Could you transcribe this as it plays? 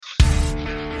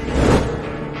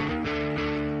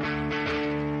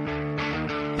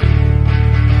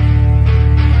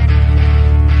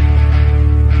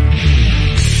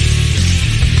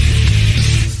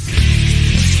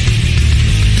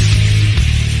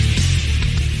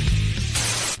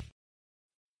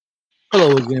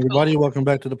Hello again, everybody. Welcome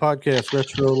back to the podcast,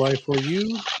 Retro Life for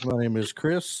You. My name is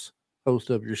Chris,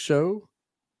 host of your show.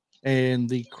 And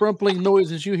the crumpling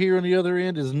noises you hear on the other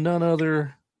end is none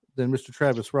other than Mr.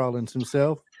 Travis Rollins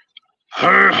himself.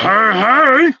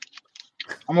 Hey.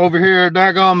 I'm over here,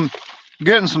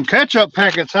 getting some ketchup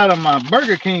packets out of my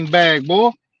Burger King bag, boy.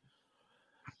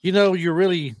 You know, you're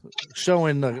really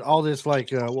showing all this, what's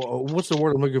the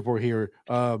word I'm looking for here?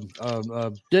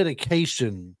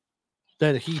 Dedication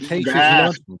that he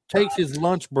takes his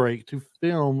lunch break to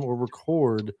film or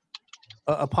record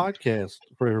a podcast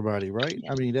for everybody, right?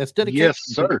 I mean, that's dedication. Yes,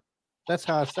 sir. That's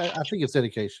how I think it's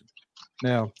dedication.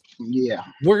 Now, yeah,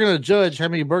 we're going to judge how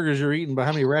many burgers you're eating by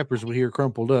how many wrappers we hear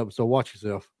crumpled up, so watch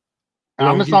yourself.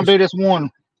 I'm just going to do this one.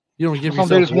 You don't give me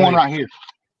this one right here.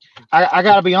 I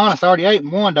got to be honest, I already ate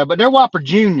one, though, but they're Whopper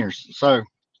Juniors, so.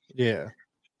 Yeah.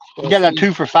 You got that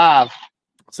 2 for $5.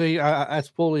 See, that's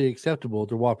fully acceptable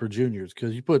to Whopper Juniors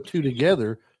because you put two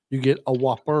together, you get a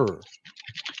Whopper.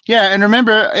 Yeah, and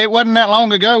remember, it wasn't that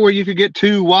long ago where you could get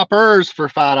 2 Whoppers for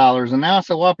 $5, and now it's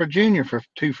a Whopper Junior for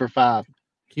 2 for $5.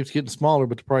 Keeps getting smaller,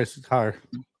 but the price is higher.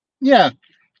 Yeah.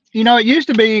 You know, it used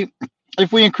to be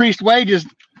if we increased wages,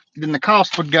 then the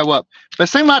cost would go up. But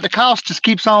it seems like the cost just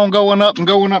keeps on going up and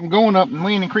going up and going up, and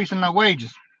we ain't increasing no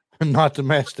wages. Not to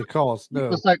match the cost, no.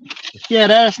 It's like, yeah,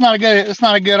 that's not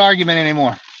a good argument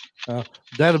anymore.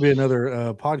 That'll be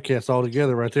another podcast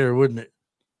altogether right there, wouldn't it?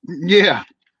 Yeah.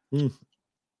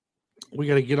 We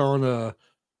got to get on.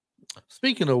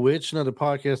 Speaking of which, another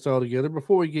podcast altogether.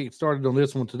 Before we get started on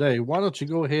this one today, why don't you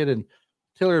go ahead and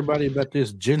tell everybody about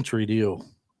this Gentry deal?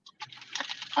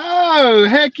 Oh,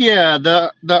 heck yeah!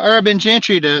 The Urban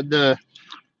Gentry,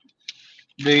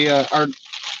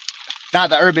 not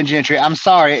the Urban Gentry. I'm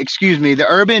sorry, excuse me. The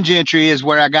Urban Gentry is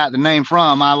where I got the name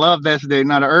from. I love this dude.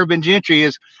 Now the Urban Gentry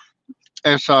is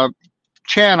a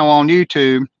channel on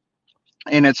YouTube,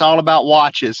 and it's all about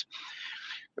watches.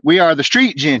 We are the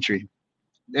Street Gentry.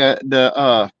 It's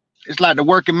like the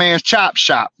working man's chop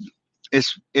shop.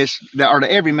 It's the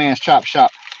every man's chop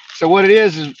shop. So what it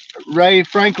is Ray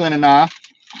Franklin and I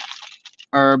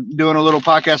are doing a little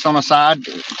podcast on the side.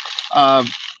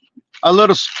 A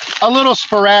little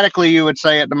sporadically, you would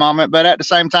say, at the moment, but at the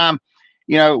same time,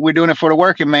 you know, we're doing it for the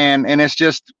working man, and it's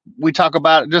just we talk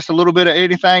about just a little bit of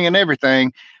anything and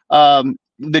everything.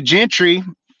 The Gentry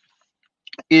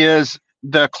is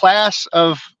the class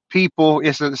of people.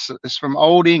 It's from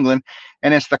Old England,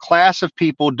 and it's the class of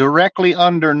people directly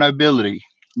under nobility.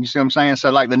 You see what I'm saying? So,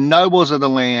 like the nobles of the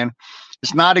land,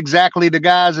 it's not exactly the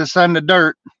guys that's in the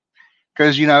dirt.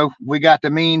 Because, you know, we got the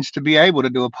means to be able to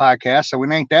do a podcast, so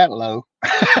we ain't that low.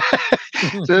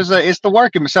 So it's the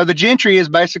working. So the Gentry is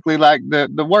basically like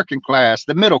the working class,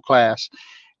 the middle class.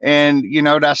 And, you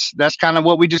know, that's kind of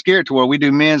what we just geared toward. We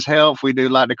do men's health. We do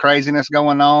like the craziness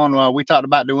going on. Well, we talked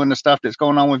about doing the stuff that's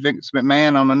going on with Vince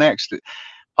McMahon on the next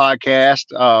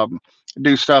podcast.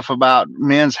 Do stuff about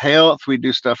men's health. We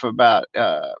do stuff about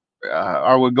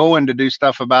are we going to do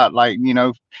stuff about, like, you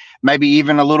know, maybe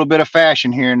even a little bit of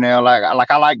fashion here and there.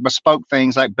 Like I like bespoke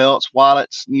things like belts,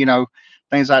 wallets, you know,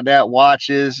 things like that,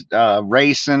 watches,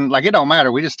 racing. Like, it don't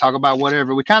matter. We just talk about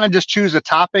whatever. We kind of just choose a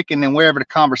topic, and then wherever the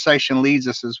conversation leads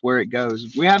us is where it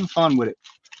goes. We're having fun with it.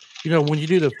 You know, when you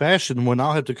do the fashion one,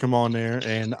 I'll have to come on there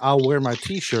and I'll wear my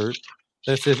T-shirt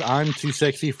that says "I'm too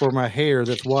sexy for my hair.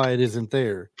 That's why it isn't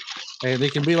there." And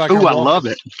it can be like, "Ooh, I love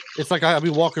it." It's like I'll be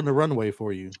walking the runway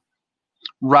for you.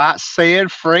 Right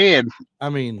said, Fred. I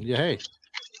mean, yeah, hey.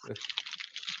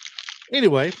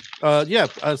 Anyway,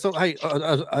 so, hey,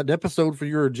 an episode for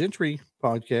your Gentry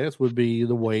podcast would be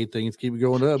the way things keep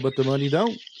going up, but the money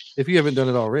don't, if you haven't done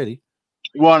it already.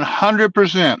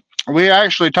 100%. We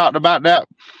actually talked about that.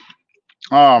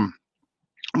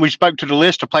 We spoke to the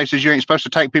list of places you ain't supposed to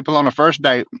take people on a first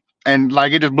date, and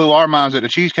like it just blew our minds that the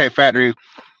Cheesecake Factory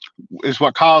is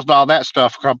what caused all that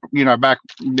stuff, you know, back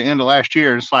the end of last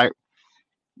year. It's like,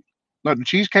 look, the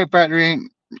Cheesecake Factory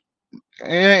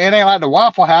ain't like the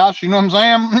Waffle House, you know what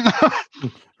I'm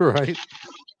saying? Right.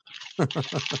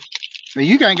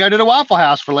 You can't go to the Waffle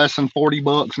House for less than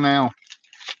 $40 now.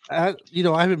 I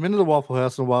haven't been to the Waffle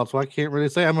House in a while, so I can't really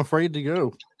say. I'm afraid to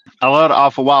go. I love the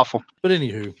Awful Waffle. But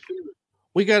anywho,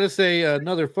 we got to say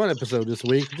another fun episode this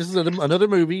week. This is another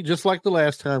movie, just like the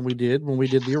last time we did when we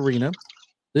did the Arena.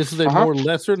 This is a more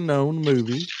lesser known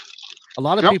movie. A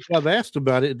lot of people I've asked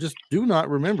about it just do not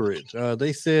remember it.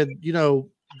 They said, you know,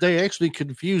 they actually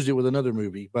confused it with another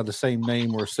movie by the same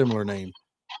name or a similar name.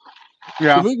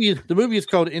 Yeah. The movie is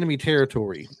called Enemy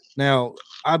Territory. Now,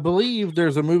 I believe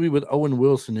there's a movie with Owen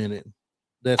Wilson in it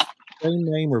that's the same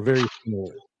name or very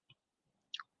similar.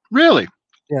 Really?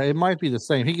 Yeah, it might be the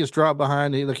same. He gets dropped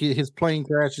behind. His plane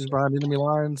crashes behind enemy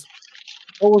lines.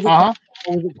 What was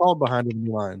it called Behind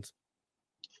Enemy Lines?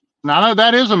 Now, I know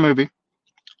that is a movie.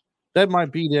 That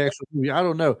might be the actual movie. I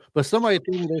don't know. But somebody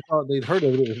told me they thought they'd heard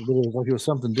of it, but it was like it was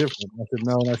something different. I said,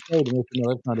 no, and I showed them.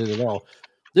 No, that's not it at all.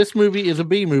 This movie is a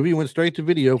B movie. Went straight to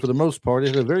video for the most part.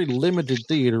 It had a very limited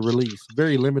theater release.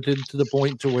 Very limited to the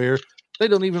point to where they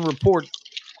don't even report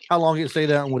how long it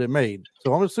stayed out and what it made.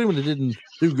 So I'm assuming it didn't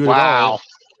do good at all.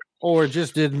 Or it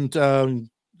just didn't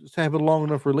just have a long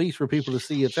enough release for people to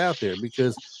see it's out there,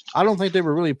 because I don't think they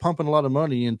were really pumping a lot of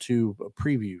money into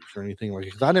previews or anything like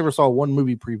it. Because I never saw one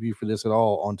movie preview for this at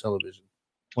all on television.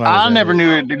 I never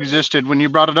knew it existed when you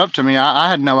brought it up to me. I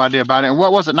had no idea about it. And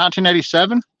what was it,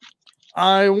 1987?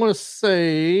 I want to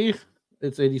say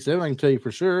it's 87. I can tell you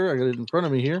for sure. I got it in front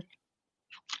of me here.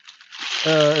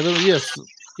 Yes.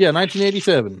 Yeah,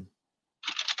 1987.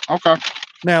 Okay.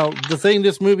 Now, the thing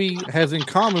this movie has in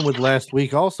common with last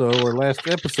week also, or last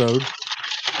episode,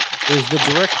 is the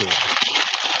director.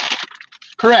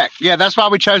 Correct. Yeah, that's why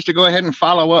we chose to go ahead and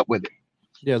follow up with it.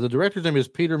 Yeah, the director's name is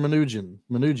Peter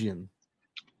Manoogian.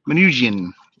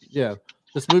 Yeah.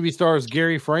 This movie stars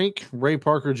Gary Frank, Ray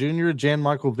Parker Jr., Jan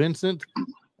Michael Vincent,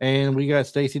 and we got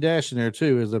Stacey Dash in there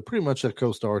too, as pretty much a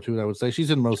co-star to it, I would say.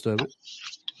 She's in most of it.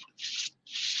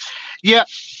 Yeah.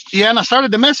 Yeah, and I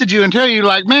started to message you and tell you,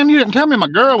 like, man, you didn't tell me my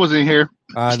girl was in here.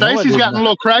 Stacey's gotten a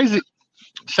little crazy.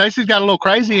 Stacey's got a little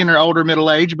crazy in her older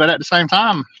middle age, but at the same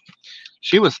time,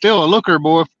 she was still a looker,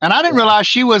 boy. And I didn't realize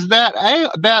she was that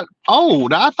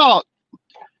old. I thought,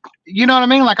 you know what I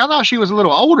mean? Like, I thought she was a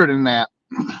little older than that.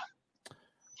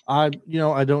 I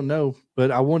don't know,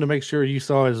 but I wanted to make sure you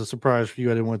saw it as a surprise for you.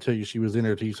 I didn't want to tell you she was in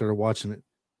there until you started watching it.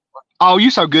 Oh,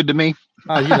 you so good to me.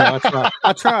 I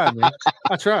tried, man.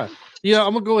 I tried. Yeah,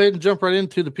 I'm gonna go ahead and jump right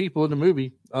into the people in the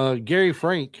movie. Gary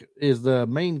Frank is the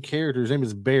main character. His name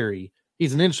is Barry.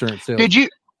 He's an insurance salesman.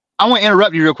 I want to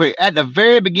interrupt you real quick. At the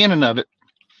very beginning of it,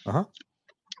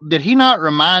 did he not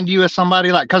remind you of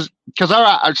somebody? Like, because all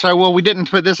right, so well, we didn't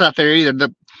put this out there either.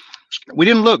 We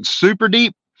didn't look super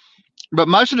deep, but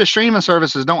most of the streaming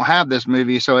services don't have this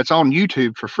movie, so it's on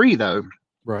YouTube for free though.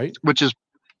 Right. Which is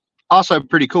also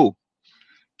pretty cool.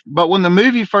 But when the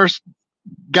movie first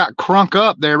got crunk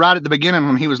up there right at the beginning,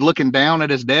 when he was looking down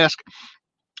at his desk,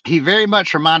 he very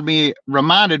much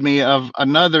reminded me of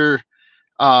another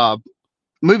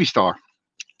movie star.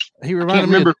 He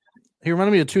reminded me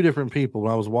of two different people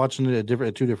when I was watching it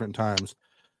at two different times.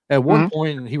 At one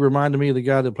point, he reminded me of the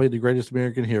guy that played the Greatest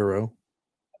American Hero,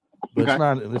 but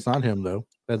it's not him though.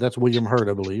 That's William Hurt,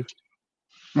 I believe.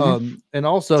 And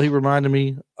also he reminded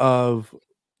me of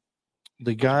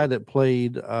the guy that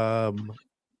played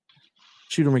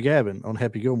Shooter McGavin on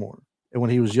Happy Gilmore, and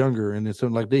when he was younger, and it's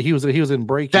like he was in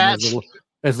Breaking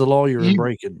as the lawyer in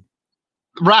Breaking.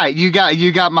 Right, you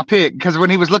got my pick, because when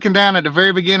he was looking down at the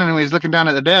very beginning, when he was looking down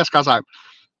at the desk, I was like,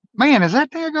 "Man, is that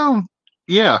daggone?"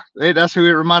 Yeah, that's who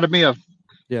it reminded me of.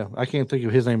 Yeah, I can't think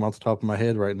of his name off the top of my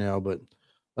head right now, but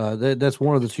that's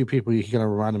one of the two people he kind of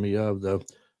reminded me of, though.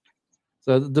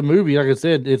 So the movie, like I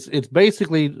said, it's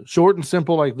basically short and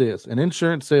simple like this: an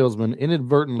insurance salesman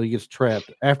inadvertently gets trapped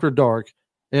after dark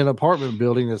in an apartment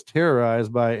building that's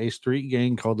terrorized by a street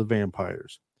gang called the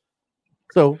Vampires.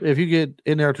 So if you get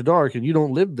in there after dark and you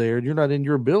don't live there and you're not in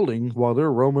your building while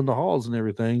they're roaming the halls and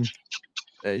everything,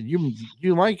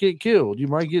 you might get killed. You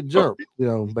might get jumped.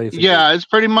 Basically. Yeah, it's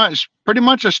pretty much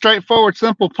a straightforward,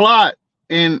 simple plot,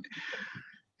 and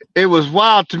it was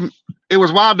wild to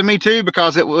me too,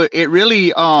 because it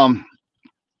really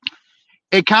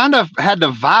it kind of had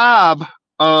the vibe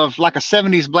of like a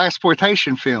 70s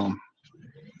blaxploitation film.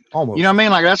 Almost. You know what I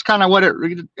mean? Like, that's kind of what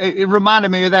it reminded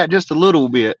me of, that just a little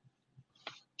bit.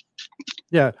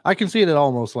 Yeah, I can see it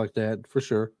almost like that for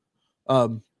sure.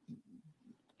 So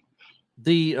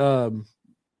the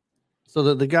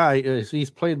guy, he's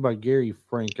played by Gary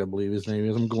Frank, I believe his name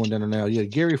is. I'm going down there now. Yeah,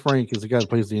 Gary Frank is the guy that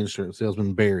plays the insurance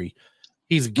salesman, Barry.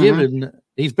 He's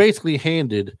basically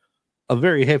handed a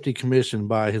very hefty commission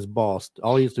by his boss.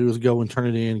 All he has to do is go and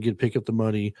turn it in, pick up the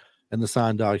money and the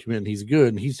signed document, and he's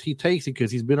good. And he takes it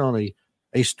because he's been on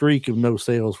a streak of no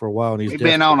sales for a while, and he's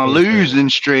been on a losing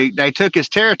streak. They took his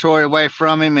territory away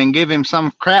from him and give him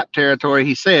some crap territory,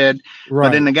 he said. Right.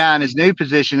 But then the guy in his new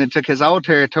position that took his old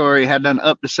territory had done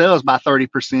up the sales by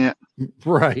 30%.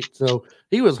 Right. So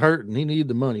he was hurting. He needed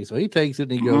the money. So he takes it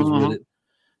and he goes with it.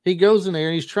 He goes in there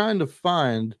and he's trying to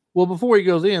find. Well, before he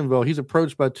goes in, though, he's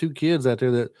approached by two kids out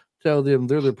there that tell them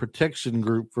they're the protection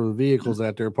group for the vehicles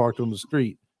out there parked on the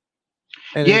street.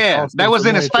 And yeah, that was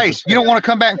in his face. You don't want to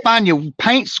come back and find your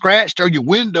paint scratched or your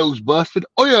windows busted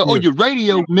or your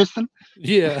radio missing.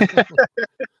 Yeah.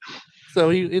 So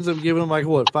he ends up giving them like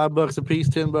what, $5 a piece,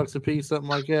 $10 a piece, something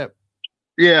like that.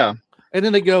 Yeah. And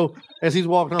then they go, as he's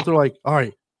walking off, they're like, all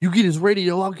right, you get his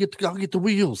radio, I'll get the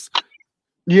wheels.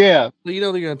 Yeah. So you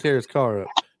know they're gonna tear his car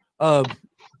up.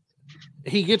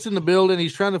 He gets in the building,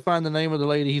 he's trying to find the name of the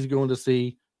lady he's going to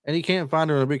see, and he can't find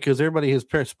her because everybody has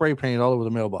spray painted all over the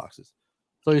mailboxes.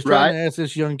 So he's trying to ask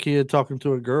this young kid talking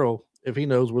to a girl if he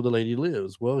knows where the lady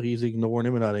lives. Well, he's ignoring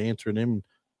him and not answering him.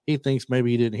 He thinks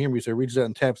maybe he didn't hear me, so he reaches out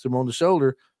and taps him on the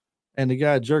shoulder. And the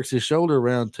guy jerks his shoulder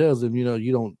around, tells him, you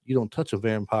don't touch a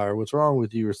vampire. What's wrong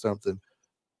with you or something?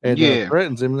 And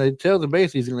threatens him. And they tell him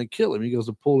basically he's going to kill him. He goes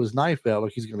to pull his knife out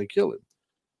like he's going to kill him.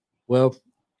 Well,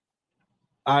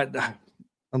 I'm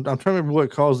trying to remember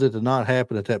what caused it to not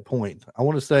happen at that point. I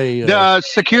want to say the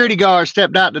security guard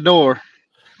stepped out the door.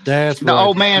 That's the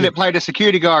old man that played the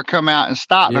security guard come out and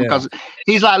stopped him because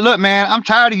he's like, "Look, man, I'm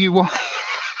tired of you."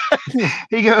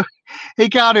 He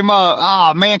called him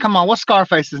oh man, come on, what's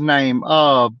Scarface's name?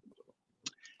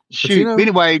 Shoot. Pacino?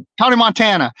 Anyway, Tony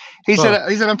Montana. He said,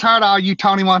 I'm tired of all you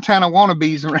Tony Montana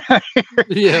wannabes around here.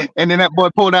 Yeah. And then that boy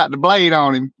pulled out the blade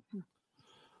on him.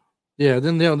 Yeah,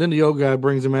 then the old guy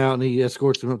brings him out and he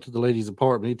escorts him up to the lady's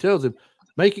apartment. He tells him,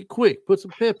 make it quick, put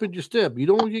some pep in your step. You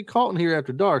don't want to get caught in here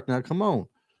after dark. Now come on.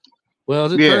 Well,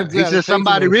 as it turns out, he said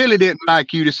somebody really didn't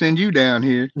like you to send you down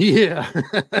here. Yeah.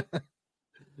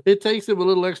 It takes him a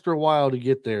little extra while to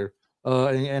get there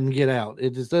and get out.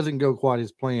 It just doesn't go quite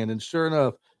as planned. And sure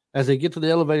enough, as they get to the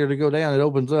elevator to go down, it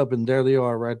opens up, and there they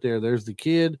are right there. There's the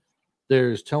kid.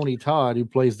 There's Tony Todd, who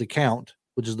plays the Count,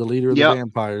 which is the leader of the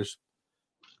vampires.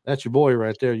 That's your boy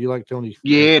right there. You like Tony?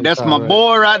 Yeah, that's Todd, my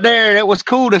boy right there. It was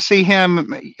cool to see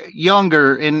him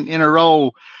younger in a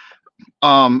role.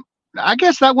 I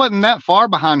guess that wasn't that far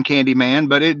behind Candyman,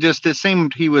 but it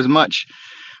seemed he was much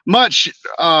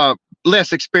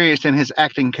less experienced in his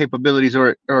acting capabilities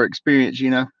or experience,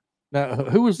 Now,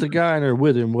 who was the guy in there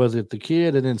with him? Was it the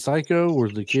kid and then Psycho, or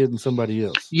was the kid and somebody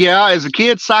else? Yeah, as a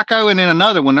kid, Psycho, and then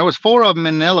another one. There was 4 of them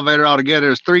in the elevator altogether.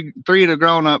 There's three of the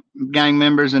grown-up gang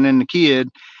members, and then the kid.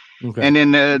 Okay. And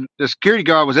then the security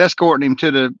guard was escorting him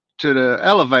to the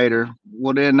elevator.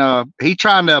 Well, then he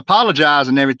trying to apologize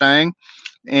and everything,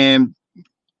 and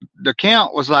the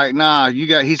Count was like, "Nah,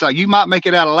 he's like, you might make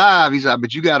it out alive." He's like,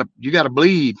 "But you gotta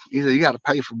bleed." He said, "You gotta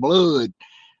pay for blood."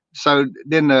 So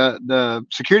then the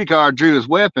security guard drew his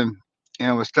weapon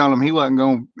and was telling him he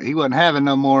wasn't having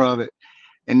no more of it.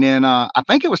 And then I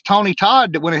think it was Tony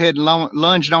Todd that went ahead and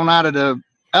lunged on out of the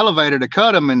elevator to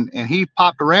cut him, and he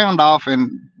popped a round off,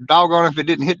 and doggone if it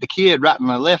didn't hit the kid right in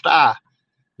the left eye.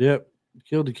 Yep,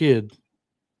 killed the kid.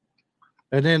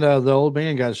 And then the old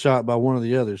man got shot by one of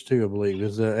the others too, I believe,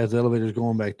 as the elevator's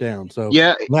going back down. So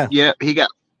he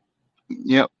got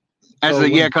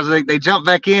because they jumped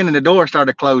back in and the door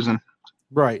started closing.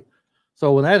 Right.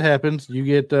 So when that happens, you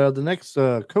get the next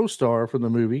co-star from the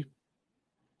movie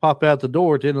pop out the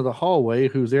door at the end of the hallway,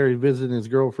 who's there visiting his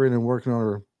girlfriend and working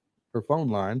on her phone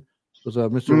line. Was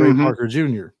Mr. Ray Parker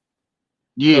Jr.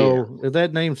 Yeah. So if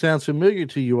that name sounds familiar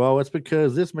to you all, it's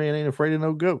because this man ain't afraid of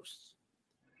no ghosts.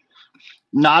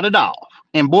 Not at all.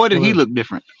 And boy, did he look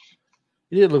different.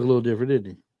 He did look a little different,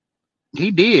 didn't he? He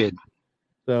did.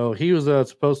 So he was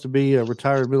supposed to be a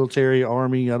retired military,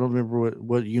 Army. I don't remember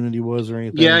what unit he was or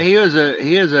anything. Yeah, he is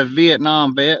a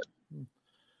Vietnam vet.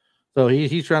 So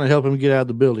he's trying to help him get out of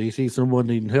the building. He sees someone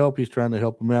needing help. He's trying to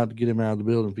help him out to get him out of the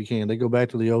building if he can. They go back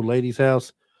to the old lady's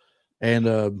house, and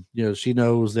she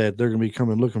knows that they're going to be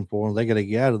coming looking for him. They got to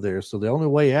get out of there. So the only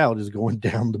way out is going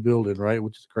down the building, right?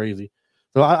 Which is crazy.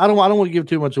 So I don't want to give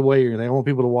too much away or anything. I want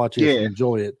people to watch it and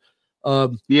enjoy it.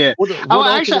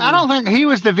 Actually, I don't think he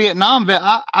was the Vietnam vet.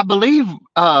 I believe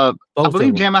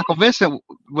Jan Michael Vincent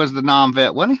was the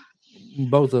non-vet, wasn't he?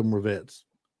 Both of them were vets.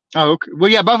 Oh, okay.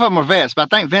 Well, yeah, both of them were vets,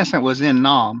 but I think Vincent was in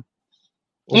Nam.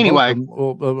 Well, anyway,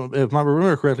 if I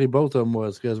remember correctly, both of them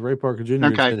was, because Ray Parker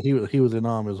Jr. said he was in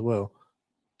Nam as well.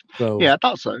 So yeah, I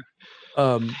thought so.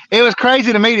 It was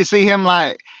crazy to me to see him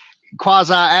like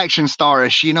quasi action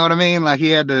starish. You know what I mean? Like he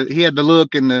had the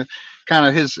look and the kind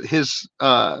of his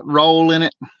role in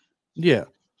it. Yeah,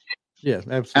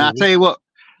 absolutely. And I tell you what,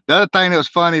 the other thing that was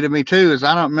funny to me too is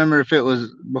I don't remember if it was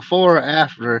before or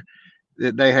after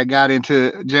that they had got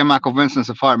into Jan Michael Vincent's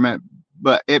apartment,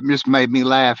 but it just made me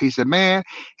laugh. He said, "Man,"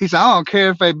 he said, "I don't care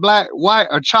if they black, white,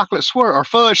 or chocolate swirl or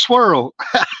fudge swirl.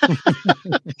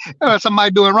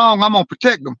 Somebody doing wrong, I'm gonna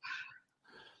protect them."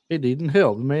 It needing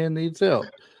help. The man needs help.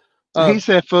 He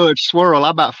said fudge swirl.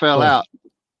 I about fell out.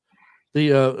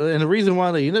 And the reason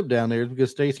why they end up down there is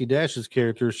because Stacey Dash's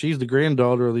character, she's the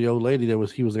granddaughter of the old lady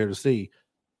he was there to see,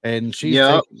 and she's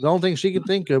the only thing she could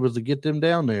think of is to get them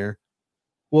down there.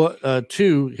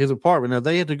 to his apartment. Now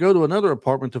they had to go to another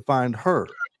apartment to find her.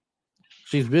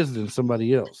 She's visiting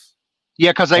somebody else.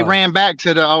 Yeah, because they ran back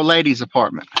to the old lady's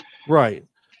apartment. Right.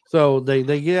 So they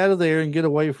get out of there and get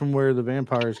away from where the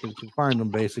vampires can find them,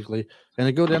 basically. And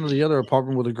they go down to the other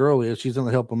apartment where the girl is. She's going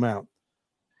to help them out.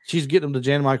 She's getting them to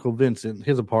Jan Michael Vincent,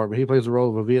 his apartment. He plays the role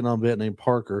of a Vietnam vet named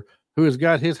Parker, who has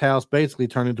got his house basically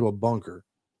turned into a bunker.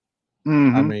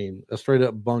 Mm-hmm. I mean, a straight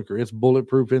up bunker. It's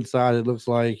bulletproof inside. It looks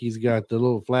like he's got the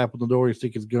little flap on the door. He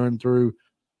stick his gun through.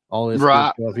 All this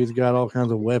stuff. He's got all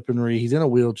kinds of weaponry. He's in a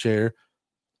wheelchair.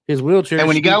 His wheelchair. And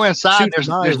when you go inside, there's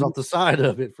knives off the side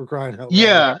of it, for crying out loud.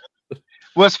 Yeah.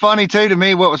 What was funny to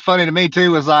me was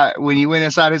like when you went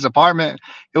inside his apartment,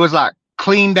 it was like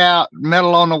cleaned out,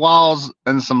 metal on the walls,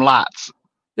 and some lights.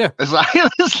 Yeah. It's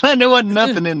like there wasn't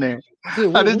nothing in there.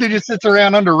 This dude just sits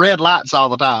around under red lights all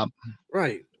the time.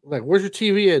 Right. Like, where's your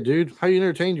TV at, dude? How you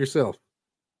entertain yourself?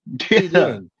 What are you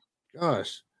doing?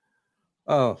 Gosh.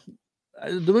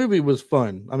 The movie was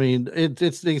fun. I mean,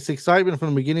 it's excitement from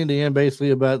the beginning to end, basically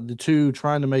about the two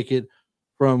trying to make it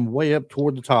from way up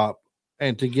toward the top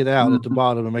and to get out at the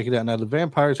bottom and make it out. Now, the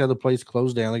vampires have the place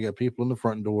closed down. They got people in the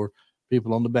front door,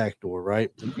 people on the back door, right?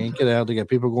 They can't get out. They got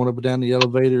people going up and down the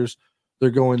elevators.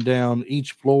 They're going down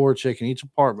each floor, checking each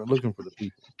apartment, looking for the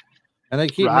people. And they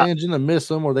keep managing to miss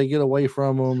them, or they get away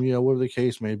from them, whatever the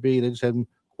case may be. They just haven't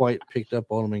quite picked up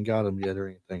on them and got them yet or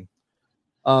anything.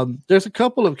 There's a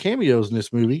couple of cameos in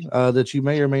this movie that you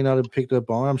may or may not have picked up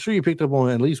on. I'm sure you picked up on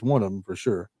at least one of them for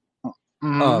sure.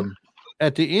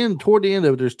 At the end, toward the end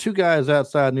of it, there's two guys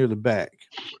outside near the back,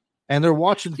 and they're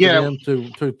watching for them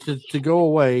to go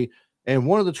away. And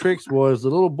one of the tricks was the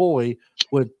little boy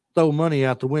would throw money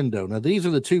out the window. Now, these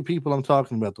are the two people I'm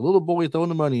talking about. The little boy throwing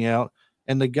the money out,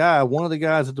 and one of the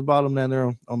guys at the bottom down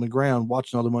there on the ground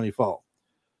watching all the money fall.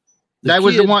 That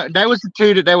was the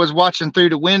two that was watching through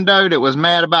the window that was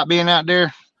mad about being out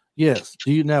there. Yes.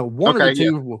 One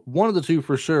of the two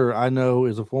for sure I know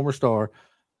is a former star,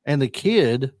 and the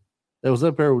kid that was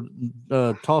up there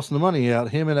tossing the money out,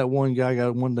 him and that one guy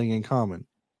got one thing in common.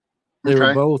 They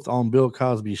were both on Bill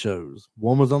Cosby shows.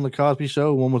 One was on the Cosby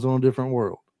Show, one was on A Different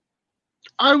World.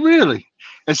 Oh, really?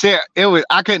 And see,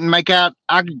 I couldn't make out.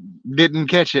 I didn't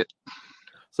catch it.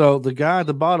 So the guy at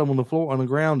the bottom on the floor, on the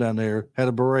ground down there, had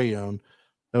a beret on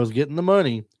that was getting the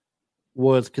money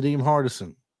was Kadeem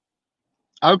Hardison.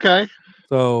 Okay.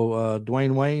 So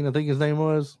Dwayne Wayne, I think his name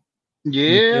was.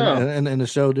 Yeah. In the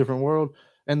show Different World.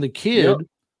 And the kid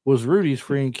was Rudy's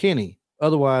friend Kenny,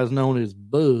 otherwise known as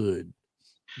Bud.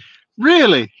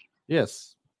 Really?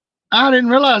 Yes. I didn't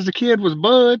realize the kid was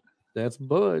Bud. That's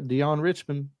Bud, Dion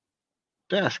Richmond.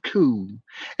 That's cool.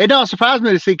 It don't surprise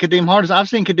me to see Kadeem Hardison. I've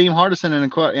seen Kadeem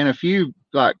Hardison in a few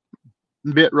like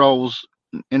bit roles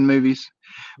in movies,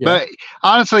 but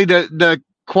honestly, the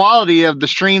quality of the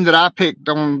stream that I picked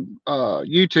on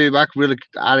YouTube,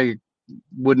 I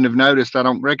wouldn't have noticed. I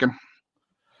don't reckon.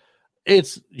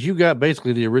 You got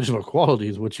basically the original quality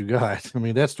is what you got. I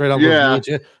mean, that's straight off.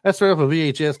 That's straight off a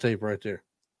VHS tape right there.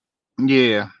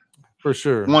 Yeah, for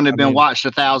sure. One that been watched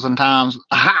 1,000 times.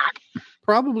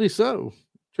 Probably so.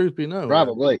 Truth be known,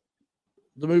 probably.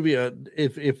 The movie.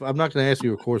 If I'm not going to ask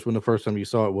you, of course, when the first time you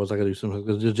saw it was, I got to do something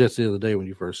because just the other day when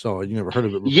you first saw it, you never heard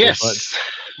of it before. Yes.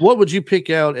 But what would you pick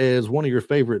out as one of your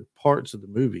favorite parts of the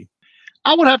movie?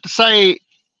 I would have to say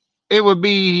it would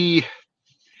be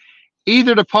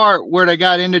either the part where they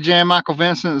got into Jan Michael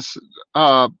Vincent's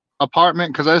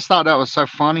apartment, because I just thought that was so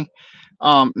funny.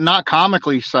 Not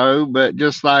comically so, but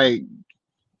just like,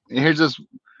 here's this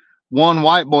one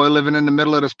white boy living in the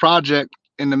middle of this project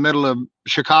in the middle of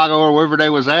Chicago or wherever they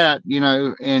was at,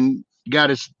 and got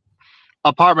his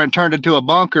apartment turned into a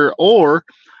bunker. Or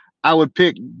I would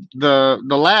pick the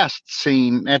last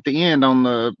scene at the end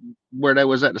where they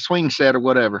was at the swing set or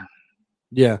whatever.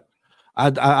 Yeah.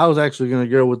 I was actually going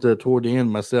to go with toward the end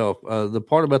myself. The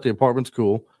part about the apartment's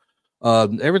cool.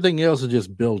 Everything else is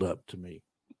just build up to me.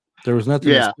 There was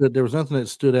nothing. There was nothing that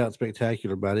stood out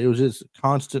spectacular about it. It was just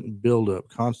constant build up.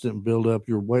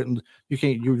 You're waiting.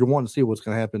 You're wanting to see what's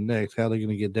going to happen next. How they're going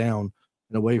to get down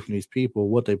and away from these people.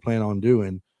 What they plan on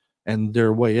doing, and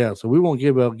their way out. So we won't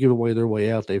give away their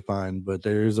way out. They find, but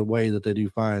there is a way that they do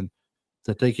find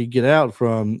that they could get out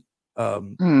from.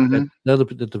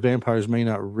 That the vampires may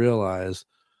not realize.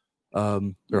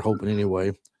 They're hoping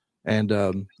anyway, and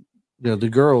the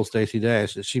girl Stacey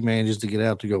Dash, that she manages to get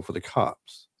out to go for the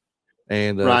cops.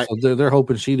 And so they're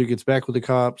hoping she either gets back with the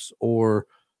cops or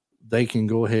they can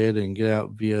go ahead and get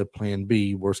out via plan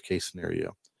B, worst case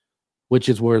scenario, which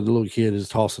is where the little kid is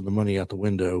tossing the money out the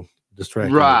window,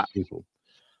 distracting people.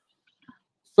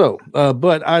 So,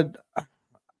 but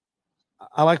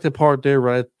I like the part there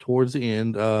right towards the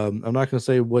end. I'm not going to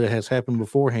say what has happened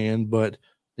beforehand, but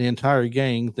the entire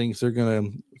gang thinks they're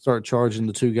going to start charging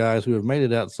the two guys who have made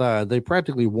it outside. They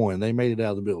practically won. They made it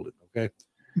out of the building. Okay.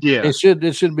 Yeah. It should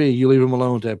be you leave them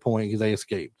alone at that point because they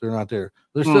escaped. They're not there.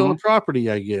 They're still on property,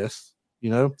 I guess,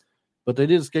 but they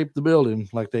did escape the building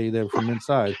like they're from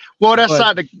inside. Well, that's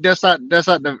like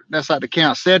the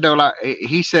count said though. Like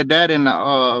he said that in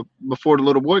before the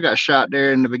little boy got shot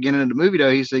there in the beginning of the movie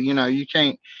though. He said,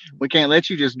 we can't let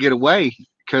you just get away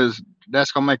because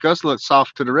that's gonna make us look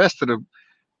soft to the rest of the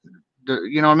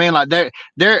you know what I mean? Like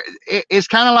it's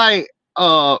kind of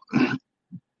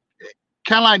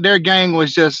like their gang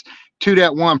was just to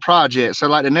that one project. So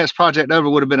like the next project over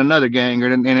would have been another gang,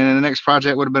 and then the next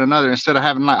project would have been another. Instead of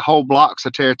having like whole blocks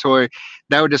of territory,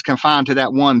 they were just confined to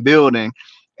that one building.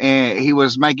 And he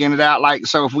was making it out like,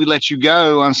 so if we let you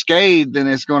go unscathed, then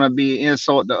it's going to be an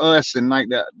insult to us, and like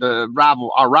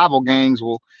our rival gangs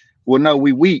will know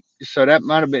we weak. So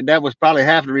that was probably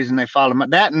half the reason they followed him.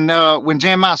 That and when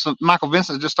Michael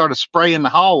Vincent just started spraying the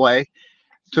hallway,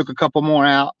 took a couple more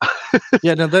out.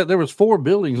 Yeah, now there was 4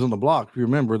 buildings on the block. If you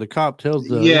remember, the cop tells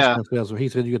he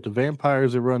said you got the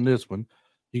vampires that run this one,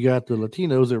 you got the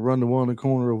Latinos that run the one in the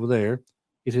corner over there.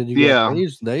 He said you got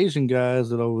the Asian guys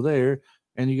that over there,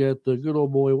 and you got the good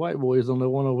old boy white boys on the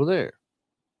one over there.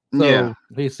 So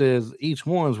he says each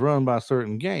one's run by a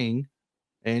certain gang,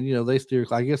 and they steer.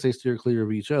 I guess they steer clear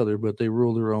of each other, but they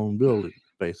rule their own building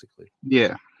basically.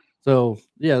 Yeah. So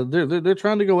they're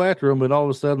trying to go after him, but all of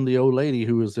a sudden the old lady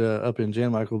who was up in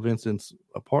Jan Michael Vincent's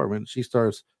apartment, she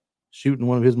starts shooting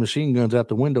one of his machine guns out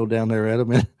the window down there at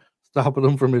him and stopping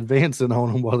them from advancing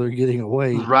on them while they're getting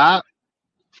away. Right.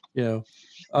 And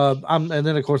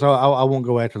then of course I won't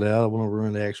go after that. I don't want to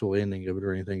ruin the actual ending of it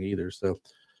or anything either. So,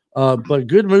 but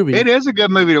good movie. It is a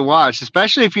good movie to watch,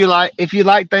 especially if you like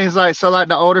things like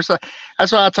the older stuff.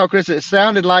 That's why I told Chris it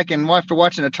sounded like, and after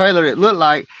watching the trailer, it looked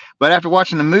like. But after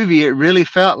watching the movie, it really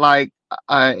felt like,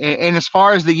 and as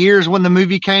far as the years when the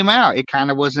movie came out, it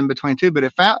kind of was in between too. But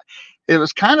it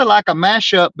was kind of like a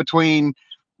mashup between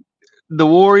The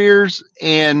Warriors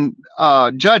and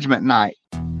Judgment Night.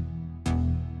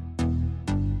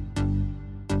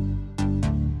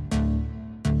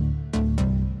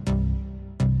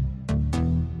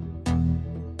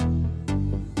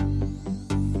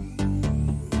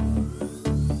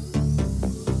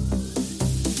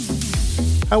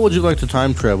 How would you like to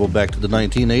time travel back to the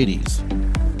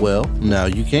 1980s? Well, now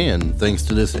you can, thanks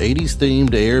to this 80s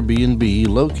themed Airbnb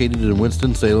located in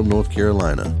Winston-Salem, North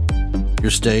Carolina. Your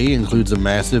stay includes a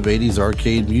massive 80s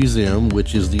arcade museum,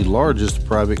 which is the largest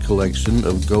private collection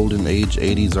of Golden Age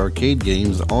 80s arcade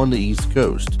games on the East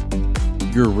Coast.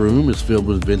 Your room is filled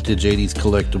with vintage 80s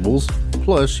collectibles,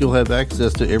 plus you'll have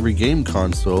access to every game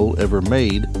console ever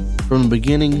made, from the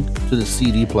beginning to the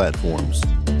CD platforms.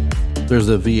 There's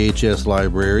a VHS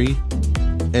library,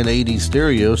 an 80s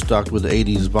stereo stocked with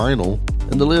 80s vinyl,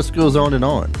 and the list goes on and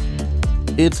on.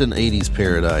 It's an 80s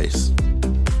paradise.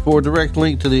 For a direct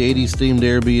link to the 80s themed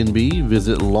Airbnb,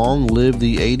 visit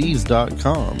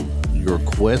longlivetheeighties.com. Your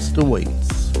quest awaits.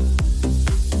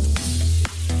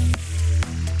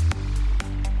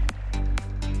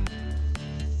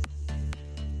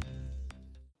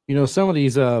 Some of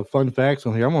these fun facts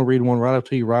on here, I'm going to read one right up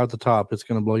to you right at the top. It's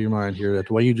going to blow your mind here. That's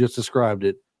the way you just described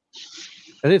it.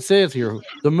 And it says here,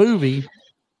 the movie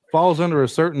falls under a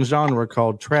certain genre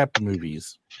called trap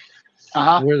movies,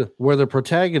 where the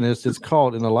protagonist is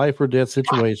caught in a life or death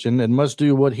situation and must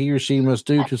do what he or she must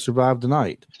do to survive the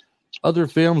night. Other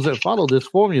films that follow this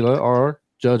formula are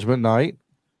Judgment Night,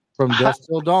 From Dusk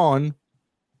Till Dawn,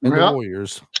 and The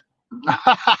Warriors.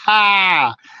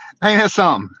 Ain't that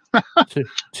something?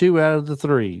 Two out of the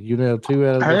 3. 2 out of the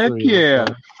 3. Heck yeah.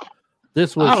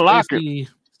 This was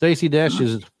Stacey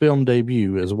Dash's film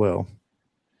debut as well.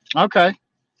 Okay.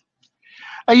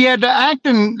 Yeah, the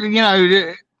acting,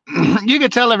 you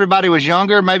could tell everybody was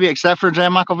younger, maybe except for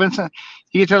Jan Michael Vincent.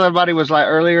 You could tell everybody was like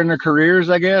earlier in their careers,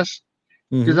 I guess.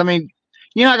 Because, I mean,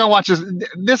 you're not going to watch this.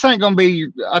 This ain't going to be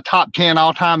a top 10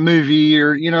 all-time movie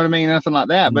or, you know what I mean? Nothing like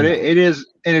that. But it is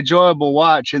an enjoyable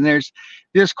watch. And there's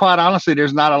just quite honestly,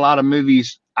 there's not a lot of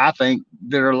movies, I think,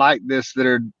 that are like this, that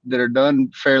are done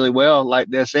fairly well like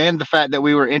this. And the fact that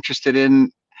we were interested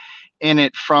in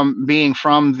it from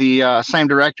the same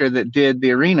director that did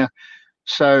The Arena.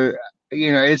 So,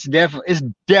 it's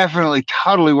definitely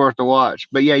totally worth the watch.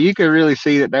 But yeah, you could really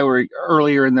see that they were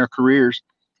earlier in their careers.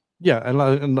 Yeah,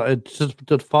 and just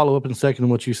to follow up in a second on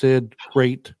what you said,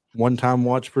 great one-time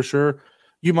watch for sure.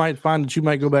 You might find that you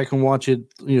might go back and watch it,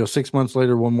 6 months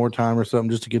later one more time or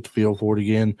something just to get the feel for it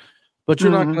again. But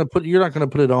you're not going to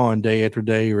put it on day after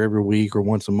day or every week or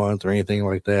once a month or anything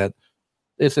like that.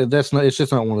 It's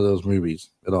just not one of those movies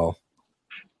at all.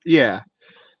 Yeah.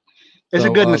 It's a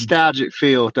good nostalgic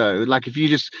feel though. Like if you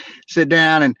just sit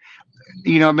down and,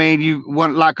 you know what I mean, you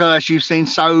want, like us, you've seen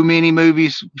so many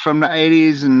movies from the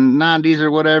 80s and 90s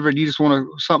or whatever, and you just want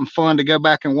something fun to go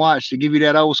back and watch to give you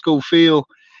that old school feel.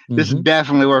 Mm-hmm. This is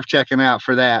definitely worth checking out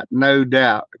for that, no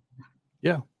doubt.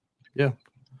 Yeah.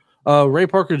 Ray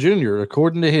Parker Jr.,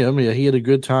 according to him, he had a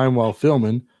good time while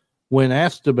filming. When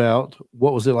asked about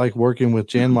what was it like working with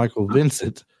Jan Michael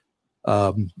Vincent,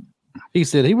 he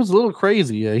said he was a little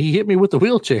crazy. He hit me with the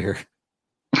wheelchair.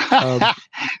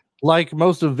 Like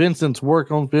most of Vincent's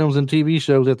work on films and TV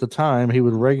shows at the time, he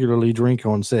would regularly drink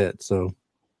on set. So,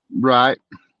 right.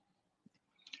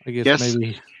 I guess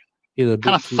maybe kind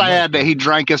of sad that he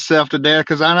drank himself to death,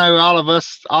 because I know all of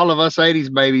us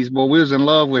 80s babies, boy, we was in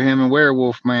love with him and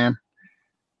Werewolf, man.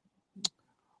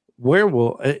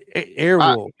 Werewolf,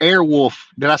 Airwolf. Airwolf.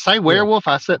 Did I say werewolf?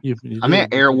 Yeah. I said I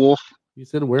meant Airwolf. You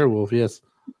said werewolf, yes.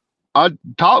 I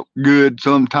talk good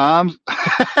sometimes.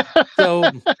 So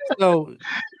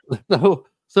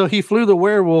he flew the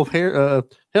Werewolf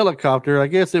helicopter. I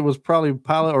guess it was probably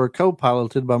pilot or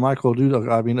co-piloted by Michael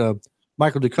Dudikoff.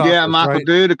 Yeah, Michael right?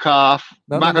 Dudikoff.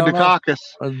 Michael Dukakis.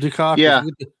 Dukakis. Yeah.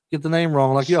 Get the name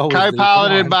wrong, like you always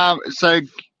co-piloted by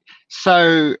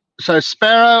so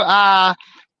Sparrow Eye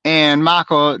and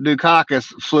Michael Dukakis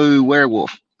flew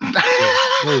Werewolf.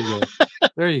 Yeah,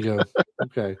 there you go.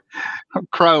 Okay.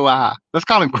 Crow Eye. Let's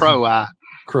call him Crow Eye.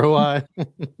 Crow Eye.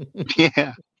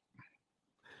 Yeah.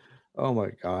 Oh my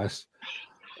gosh.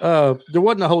 There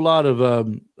wasn't a whole lot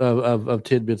of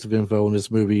tidbits of info in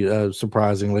this movie,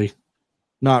 surprisingly.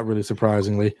 Not really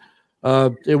surprisingly.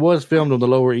 It was filmed on the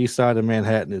Lower East Side of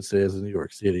Manhattan, it says, in New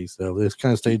York City. So this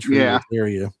kind of stayed true to this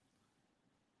area.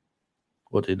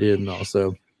 What they did, and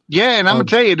also. Yeah, and I'm gonna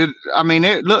tell you that. I mean,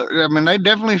 they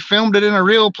definitely filmed it in a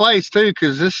real place too.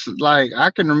 Because this, like,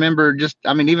 I can remember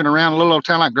even around a little old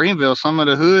town like Greenville, some of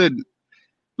the hood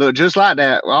looked just like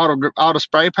that. All the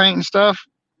spray paint and stuff.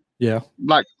 Yeah,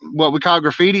 like what we call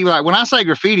graffiti. Like when I say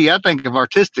graffiti, I think of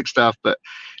artistic stuff, but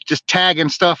just tagging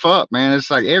stuff up, man.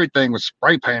 It's like everything was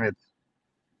spray painted.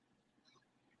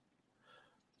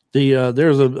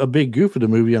 There's a big goof of the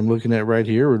movie I'm looking at right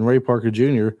here, when Ray Parker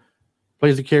Jr.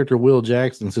 plays the character Will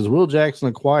Jackson. It says Will Jackson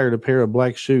acquired a pair of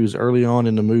black shoes early on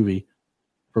in the movie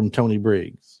from Tony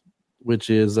Briggs, which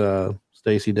is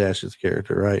Stacey Dash's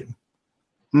character, right?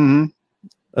 Mm-hmm.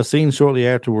 A scene shortly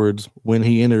afterwards, when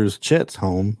he enters Chet's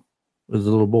home as a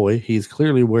little boy, he's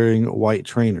clearly wearing white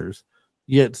trainers.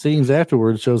 Yet scenes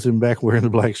afterwards shows him back wearing the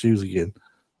black shoes again.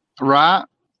 Right.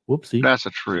 Whoopsie. That's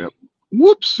a trip.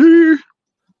 Whoopsie.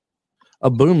 A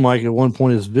boom mic at one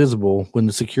point is visible when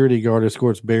the security guard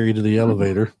escorts Barry to the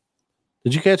elevator.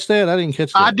 Did you catch that? I didn't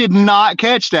catch that. I did not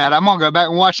catch that. I'm gonna go back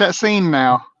and watch that scene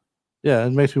now. Yeah,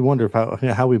 it makes me wonder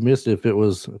how we missed it if it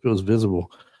was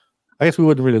visible. I guess we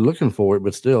wasn't really looking for it,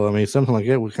 but still, I mean, something like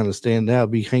that would kind of stand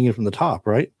out, be hanging from the top,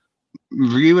 right?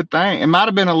 You would think. It might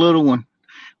have been a little one.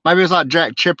 Maybe it was like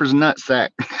Jack Chipper's nutsack.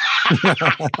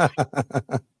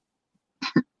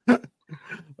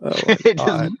 It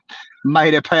just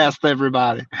made it past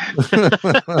everybody.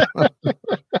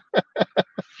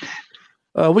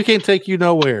 We can't take you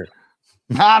nowhere.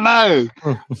 I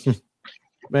know.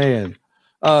 Man.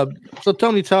 So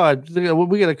Tony Todd,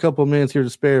 we got a couple of minutes here to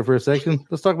spare for a second.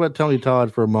 Let's talk about Tony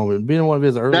Todd for a moment. Being one of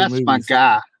his early movies. That's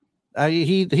my guy.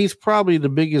 He's probably the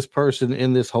biggest person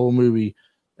in this whole movie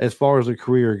as far as a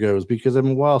career goes, because I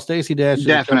mean, while Stacey Dash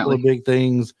did a couple of big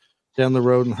things down the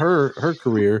road in her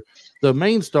career, the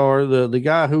main star, the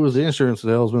guy who was the insurance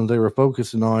salesman they were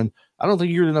focusing on, I don't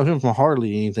think you really know him from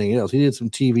hardly anything else. He did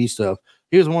some TV stuff.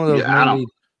 He was one of those mainly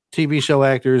TV show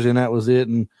actors, and that was it.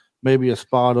 And maybe a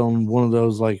spot on one of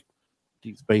those like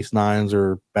Deep Space Nines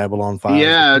or Babylon 5.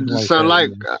 Yeah. So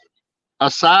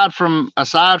aside from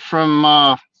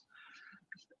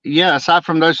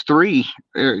those three,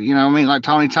 you know what I mean, like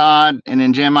Tony Todd and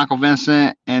then Jan Michael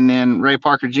Vincent and then Ray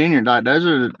Parker Jr. Those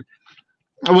are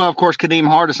of course, Kadeem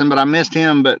Hardison, but I missed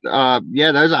him. But I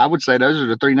would say those are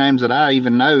the three names that I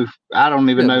even know. I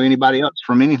don't even know anybody else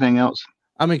from anything else.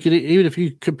 I mean, even if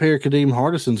you compare Kadeem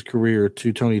Hardison's career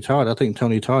to Tony Todd, I think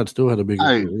Tony Todd still had a bigger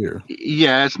career.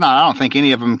 Yeah, it's not. I don't think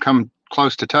any of them come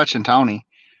close to touching Tony.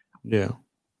 Yeah,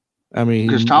 I mean,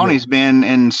 because Tony's been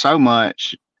in so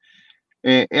much.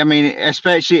 I mean,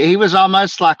 especially he was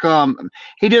almost like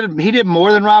he did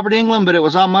more than Robert Englund, but it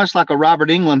was almost like a Robert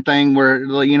Englund thing where,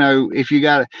 you know, if you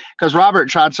got, because Robert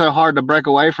tried so hard to break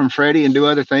away from Freddie and do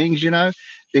other things, you know,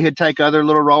 that he'd take other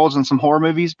little roles in some horror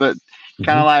movies, but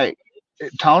kind of like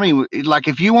Tony, like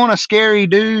if you want a scary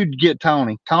dude, get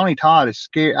Tony. Tony Todd is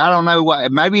scary. I don't know why.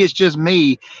 Maybe it's just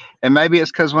me, and maybe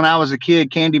it's because when I was a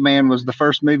kid, Candyman was the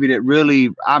first movie that really,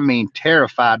 I mean,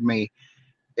 terrified me.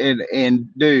 And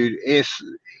dude,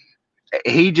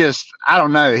 he just, I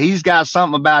don't know. He's got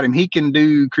something about him. He can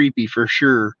do creepy for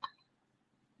sure.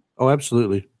 Oh,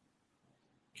 absolutely.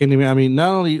 Candyman. I mean, not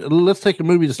only, let's take a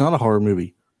movie that's not a horror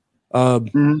movie.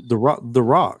 The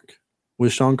Rock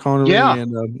with Sean Connery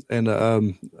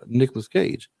and Nicolas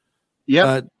Cage.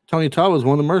 Yeah. Tony Todd was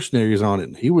one of the mercenaries on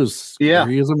it. He was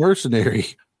scary as a mercenary.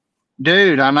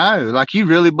 Dude, I know. Like, you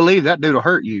really believe that dude will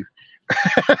hurt you.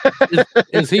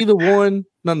 Is he the one?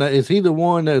 No. Is he the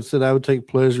one that said, "I would take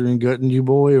pleasure in gutting you,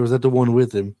 boy," or was that the one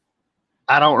with him?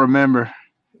 I don't remember.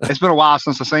 It's been a while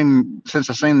since I've seen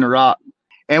The Rock.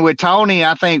 And with Tony,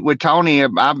 I think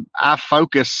I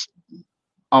focus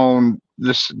on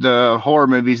the horror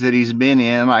movies that he's been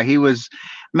in. Like he was,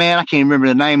 man, I can't remember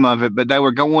the name of it, but they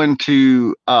were going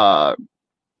to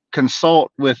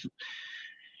consult with.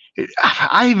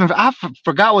 I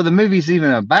forgot what the movie's even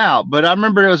about, but I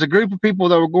remember there was a group of people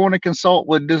that were going to consult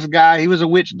with this guy. He was a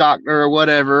witch doctor or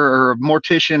whatever, or a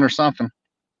mortician or something.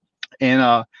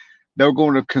 And they were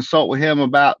going to consult with him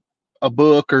about a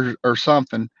book or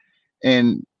something.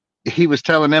 And he was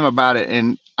telling them about it.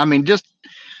 And I mean, just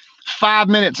 5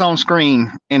 minutes on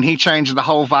screen and he changed the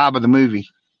whole vibe of the movie.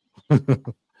 Can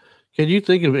you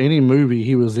think of any movie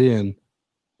he was in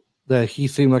that he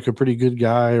seemed like a pretty good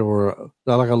guy or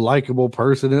like a likable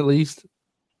person at least?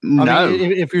 No. I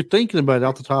mean, if you're thinking about it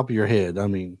off the top of your head, I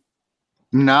mean.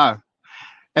 No.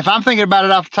 If I'm thinking about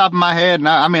it off the top of my head,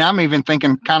 I mean, I'm even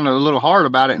thinking kind of a little hard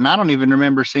about it, and I don't even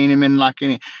remember seeing him in like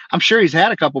any. I'm sure he's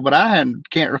had a couple, but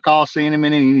can't recall seeing him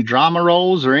in any drama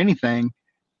roles or anything.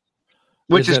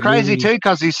 Which is crazy too,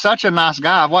 because he's such a nice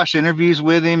guy. I've watched interviews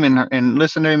with him and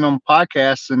listened to him on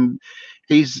podcasts, and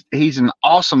he's an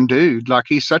awesome dude. Like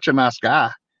he's such a nice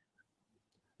guy.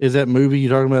 Is that movie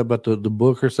you're talking about the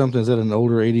book or something? Is that an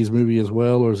older 80s movie as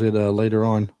well, or is it later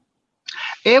on?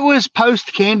 It was post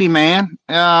Candyman.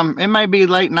 It may be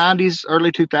late 90s,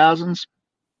 early 2000s.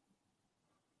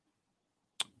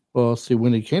 Well, let's see,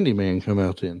 when did Candyman come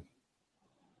out then?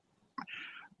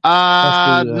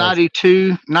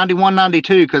 92, 91,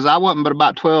 92, because I wasn't but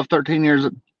about 12, 13 years,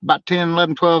 about 10,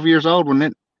 11, 12 years old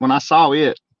when I saw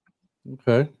it.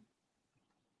 Okay.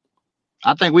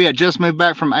 I think we had just moved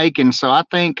back from Aiken, so I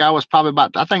think I was probably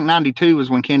I think 92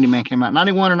 was when Candyman came out.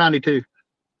 91 or 92.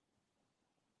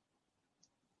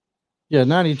 Yeah,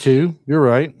 92. You're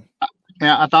right.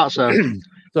 Yeah, I thought so.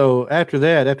 So after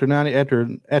that, after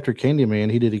Candyman,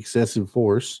 he did Excessive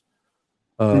Force.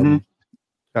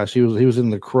 Gosh, he was in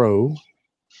The Crow.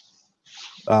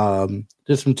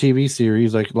 Did some TV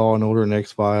series like Law and Order and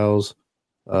X-Files,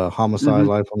 Homicide: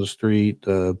 Life on the Street.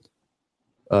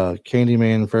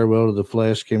 Candyman: Farewell to the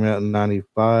Flesh came out in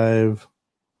 95.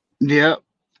 Yep.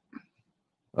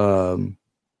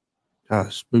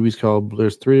 Gosh, there's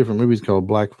 3 different movies called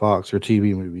Black Fox or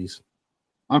TV movies.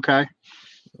 Okay.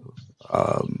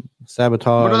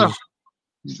 Sabotage.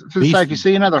 It's like you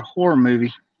see another horror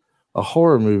movie. A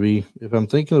horror movie. If I'm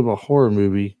thinking of a horror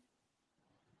movie,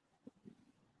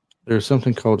 there's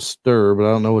something called Stir, but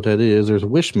I don't know what that is. There's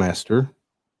Wishmaster.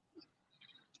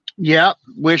 Yep,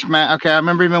 Wishmaster. Okay, I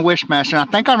remember him in Wishmaster. I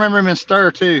think I remember him in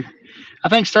Stir too. I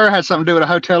think Stir had something to do with a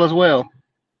hotel as well.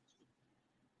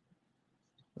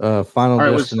 Final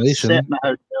Destination. Set in a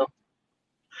hotel.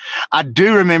 I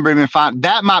do remember him in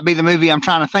that might be the movie I'm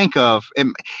trying to think of.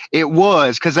 It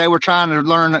was because they were trying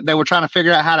to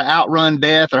figure out how to outrun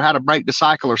death or how to break the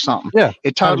cycle or something. Yeah.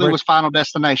 It totally was Final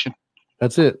Destination.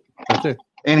 That's it.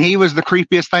 And he was the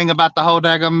creepiest thing about the whole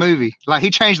daggone movie. Like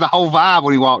he changed the whole vibe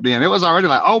when he walked in. It was already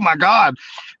like, oh my God.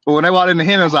 But when they walked into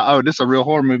him, it was like, oh, this is a real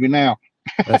horror movie now.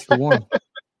 That's the one.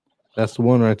 That's the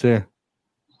one right there.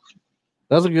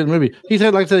 That's a good movie. He's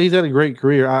had a great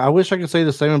career. I wish I could say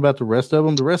the same about the rest of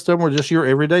them. The rest of them were just your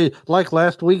everyday, like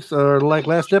last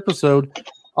episode.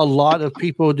 A lot of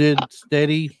people did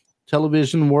steady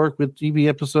television work with TV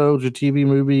episodes or TV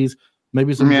movies,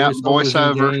 maybe some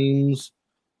voiceover games.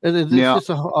 It's just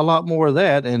a lot more of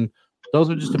that. And those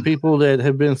are just the people that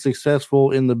have been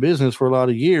successful in the business for a lot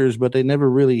of years, but they never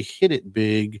really hit it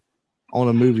big on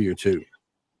a movie or two.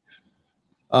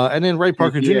 And then Ray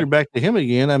Parker Jr. Back to him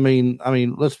again. I mean,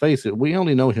 let's face it. We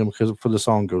only know him for the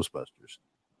song Ghostbusters.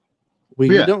 We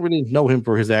don't really know him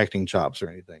for his acting chops or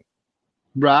anything.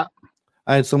 Right.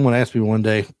 I had someone ask me one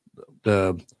day.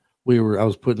 I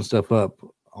was putting stuff up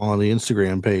on the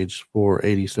Instagram page for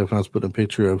 80 stuff, and I was putting a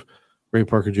picture of Ray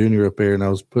Parker Jr. up there, and I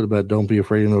was putting about "Don't be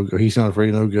afraid of no ghost." He's not afraid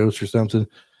of no ghosts or something.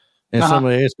 And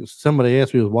somebody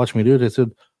asked me, was watching me do it. They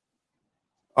said,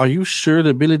 Are you sure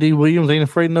that Billy D. Williams ain't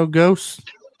afraid of no ghosts?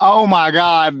 Oh my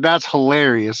God, that's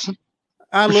hilarious.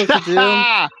 I looked at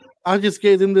them. I just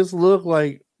gave them this look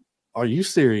like, are you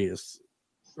serious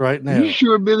right now? You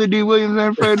sure Billy D. Williams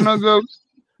ain't afraid of no ghosts?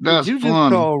 That's you funny.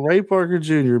 Just call Ray Parker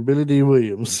Jr. Billy D.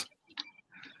 Williams.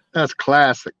 That's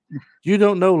classic. You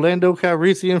don't know Lando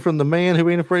Calrissian from The Man Who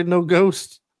Ain't Afraid of No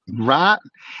Ghosts? Right.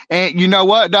 And you know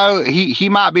what, though? He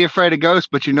might be afraid of ghosts,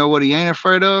 but you know what he ain't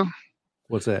afraid of?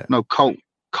 What's that? No, Colt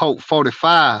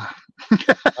 45.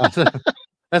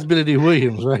 That's Billy D.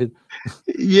 Williams, right?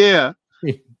 Yeah.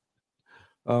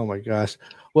 Oh, my gosh.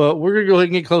 Well, we're going to go ahead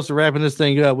and get close to wrapping this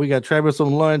thing up. We got Travis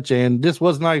on lunch, and this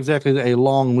was not exactly a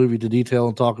long movie to detail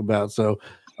and talk about. So,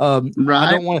 right.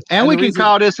 I don't want to, and we can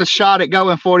call this a shot at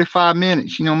going 45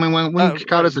 minutes. You know what I mean? We can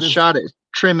call this a shot at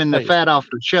trimming the fat off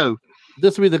the show.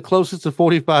 This will be the closest to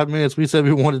 45 minutes we said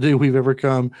we want to do we've ever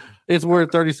come. We're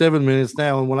at 37 minutes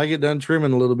now, and when I get done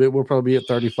trimming a little bit, we'll probably be at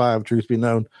 35, truth be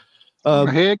known.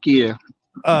 Heck yeah.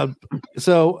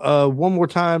 So one more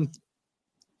time,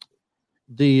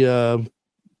 the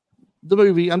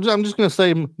movie, I'm just going to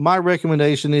say my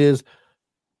recommendation is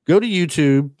go to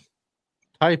YouTube,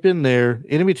 type in there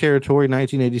Enemy Territory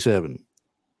 1987.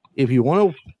 If you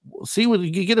want to see what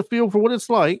you get a feel for what it's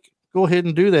like, go ahead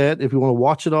and do that. If you want to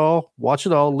watch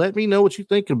it all. Let me know what you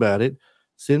think about it.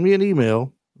 Send me an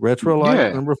email,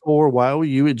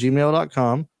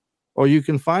 retrolife4you@gmail.com, or you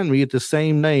can find me at the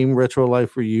same name,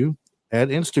 RetroLife4You, at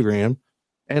Instagram,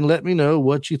 and let me know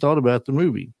what you thought about the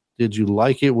movie. Did you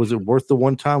like it? Was it worth the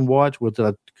one-time watch? Was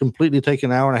it completely take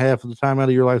an hour and a half of the time out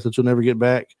of your life that you'll never get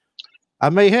back? I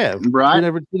may have. Right.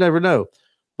 You never know.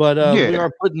 But we're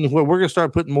going to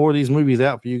start putting more of these movies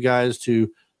out for you guys to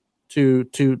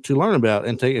learn about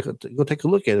and go take a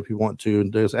look at if you want to.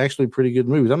 And there's actually pretty good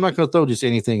movies. I'm not going to throw just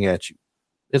anything at you.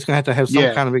 It's going to have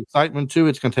some kind of excitement to it.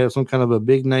 It's going to have some kind of a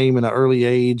big name in an early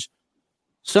age.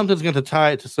 Something's going to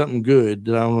tie it to something good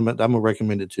that I'm going to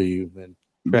recommend it to you. And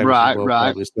right.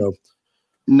 Probably, so,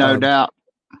 no doubt.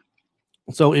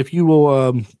 So if you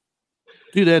will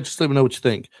do that, just let me know what you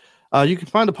think. You can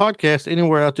find the podcast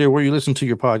anywhere out there where you listen to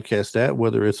your podcast at,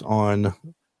 whether it's on,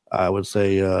 I would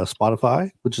say,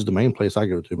 Spotify, which is the main place I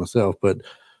go to myself, but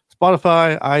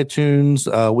Spotify, iTunes,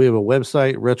 we have a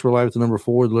website,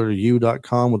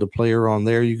 retrolife4u.com, with a player on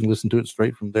there. You can listen to it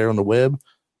straight from there on the web.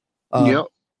 Yep.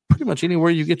 Pretty much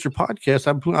anywhere you get your podcast,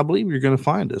 I believe you're going to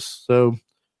find us. So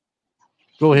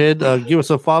go ahead, give us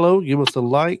a follow, give us a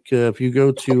like. If you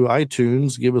go to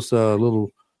iTunes, give us a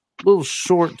little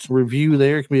short review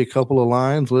there. It can be a couple of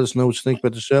lines. Let us know what you think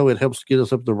about the show. It helps get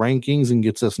us up the rankings and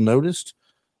gets us noticed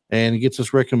and gets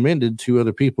us recommended to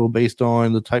other people based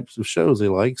on the types of shows they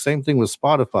like. Same thing with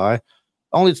Spotify.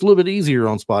 Only it's a little bit easier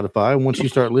on Spotify. Once you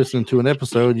start listening to an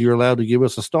episode, you're allowed to give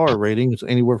us a star rating. It's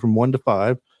anywhere from 1 to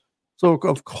 5. So,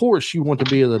 of course, you want to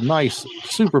be the nice,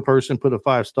 super person, put a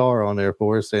 5-star on there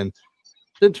for us, and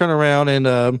then turn around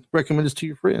and recommend us to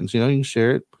your friends. You can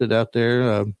share it, put it out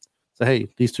there. Say, hey,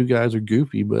 these two guys are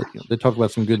goofy, but they talk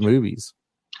about some good movies.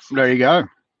 There you go.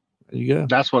 There you go.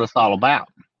 That's what it's all about.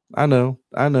 I know.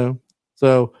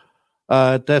 So,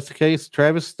 if that's the case,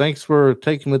 Travis, thanks for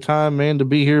taking the time, man, to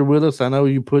be here with us. I know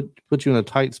you put you in a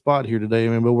tight spot here today,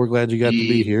 man, but we're glad you got to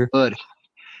be here. Buddy.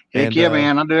 Heck yeah,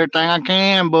 man. I'll do everything I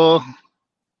can, boy.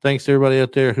 Thanks to everybody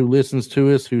out there who listens to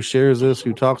us, who shares us,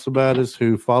 who talks about us,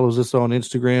 who follows us on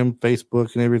Instagram,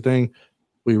 Facebook, and everything.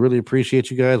 We really appreciate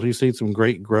you guys. We've seen some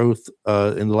great growth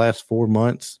in the last 4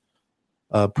 months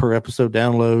per episode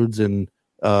downloads and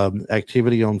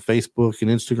activity on Facebook and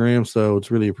Instagram. So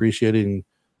it's really appreciated. And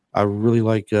I really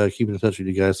like keeping in touch with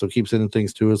you guys. So keep sending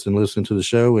things to us and listening to the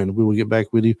show, and we will get back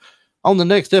with you on the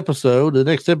next episode. The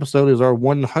next episode is our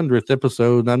 100th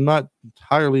episode. I'm not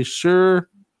entirely sure.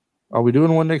 Are we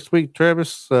doing one next week,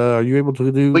 Travis? Are you able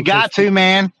to do? We got to,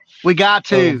 man. We got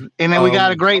to. And then we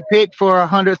got a great pick for our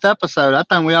 100th episode. I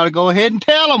think we ought to go ahead and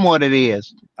tell them what it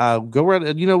is. Go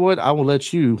right. You know what? I will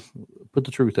let you put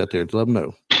the truth out there to let them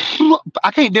know.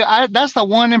 I can't do. That's the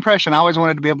one impression I always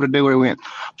wanted to be able to do. Where we went,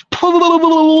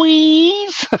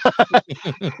 please.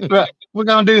 But we're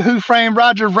gonna do Who Framed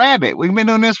Roger Rabbit. We've been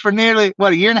doing this for nearly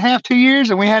a year and a half, 2 years,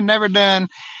 and we had never done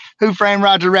Who Framed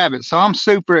Roger Rabbit. So I'm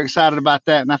super excited about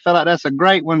that, and I feel like that's a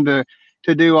great one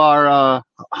to do our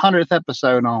 100th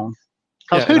episode on.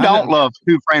 Because who don't love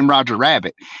Who Framed Roger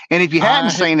Rabbit? And if you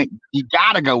hadn't seen it, you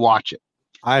gotta go watch it.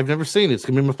 I've never seen it. It's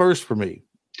gonna be my first for me.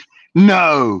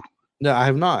 No, I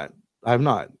have not. Are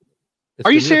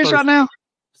you serious right now?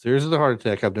 Serious as a heart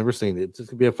attack. I've never seen it. It's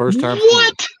gonna be a first time.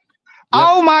 What? Yep.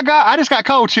 Oh my God! I just got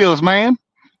cold chills, man.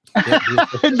 Yep.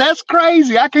 That's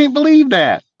crazy. I can't believe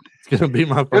that. It's gonna be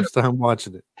my first time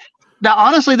watching it. Now,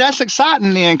 honestly, that's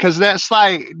exciting then, because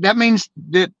that means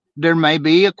that there may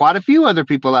be quite a few other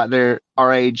people out there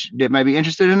our age that may be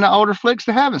interested in the older flicks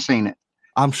that haven't seen it.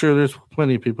 I'm sure there's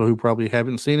plenty of people who probably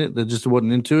haven't seen it that just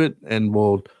wasn't into it and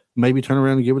will maybe turn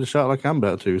around and give it a shot like I'm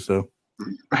about to. So,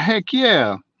 heck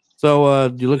yeah. So,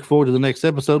 you look forward to the next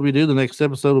episode we do. The next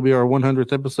episode will be our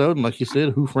 100th episode. And like you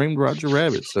said, Who Framed Roger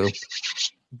Rabbit? So,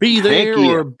 be there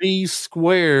or be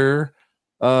square.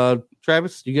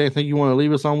 Travis, you got anything you want to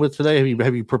leave us on with today?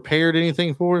 Have you prepared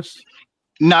anything for us?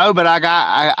 No, but I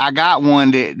got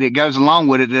one that goes along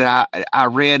with it that I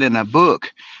read in a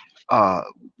book.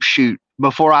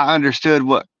 Before I understood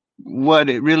what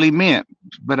it really meant,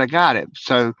 but I got it.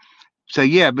 So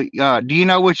yeah. But do you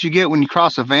know what you get when you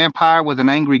cross a vampire with an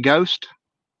angry ghost?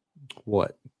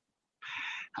 What?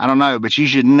 I don't know, but you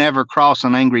should never cross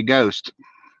an angry ghost.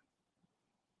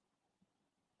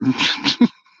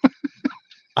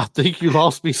 I think you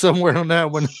lost me somewhere on that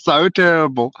one. So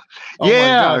terrible. Oh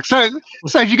yeah. So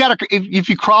if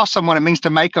you cross someone, it means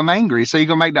to make them angry. So you're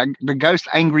gonna make the ghost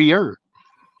angrier.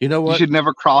 You know what? You should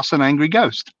never cross an angry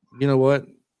ghost. You know what?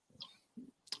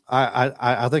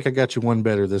 I think I got you one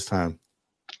better this time.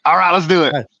 All right, let's do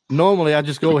it. Normally, I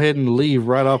just go ahead and leave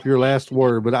right off your last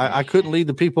word, but I couldn't leave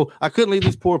I couldn't leave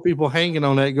these poor people hanging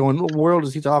on that going, what world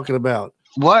is he talking about?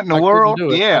 What in the world?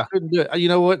 Yeah. I couldn't do it. You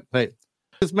know what? Hey,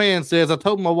 this man says, I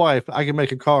told my wife I can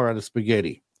make a car out of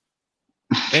spaghetti.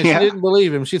 And she didn't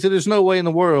believe him. She said, there's no way in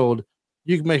the world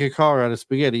you can make a car out of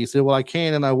spaghetti. He said, well, I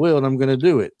can and I will, and I'm going to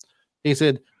do it. He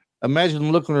said, imagine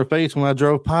the look on her face when I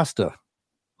drove pasta.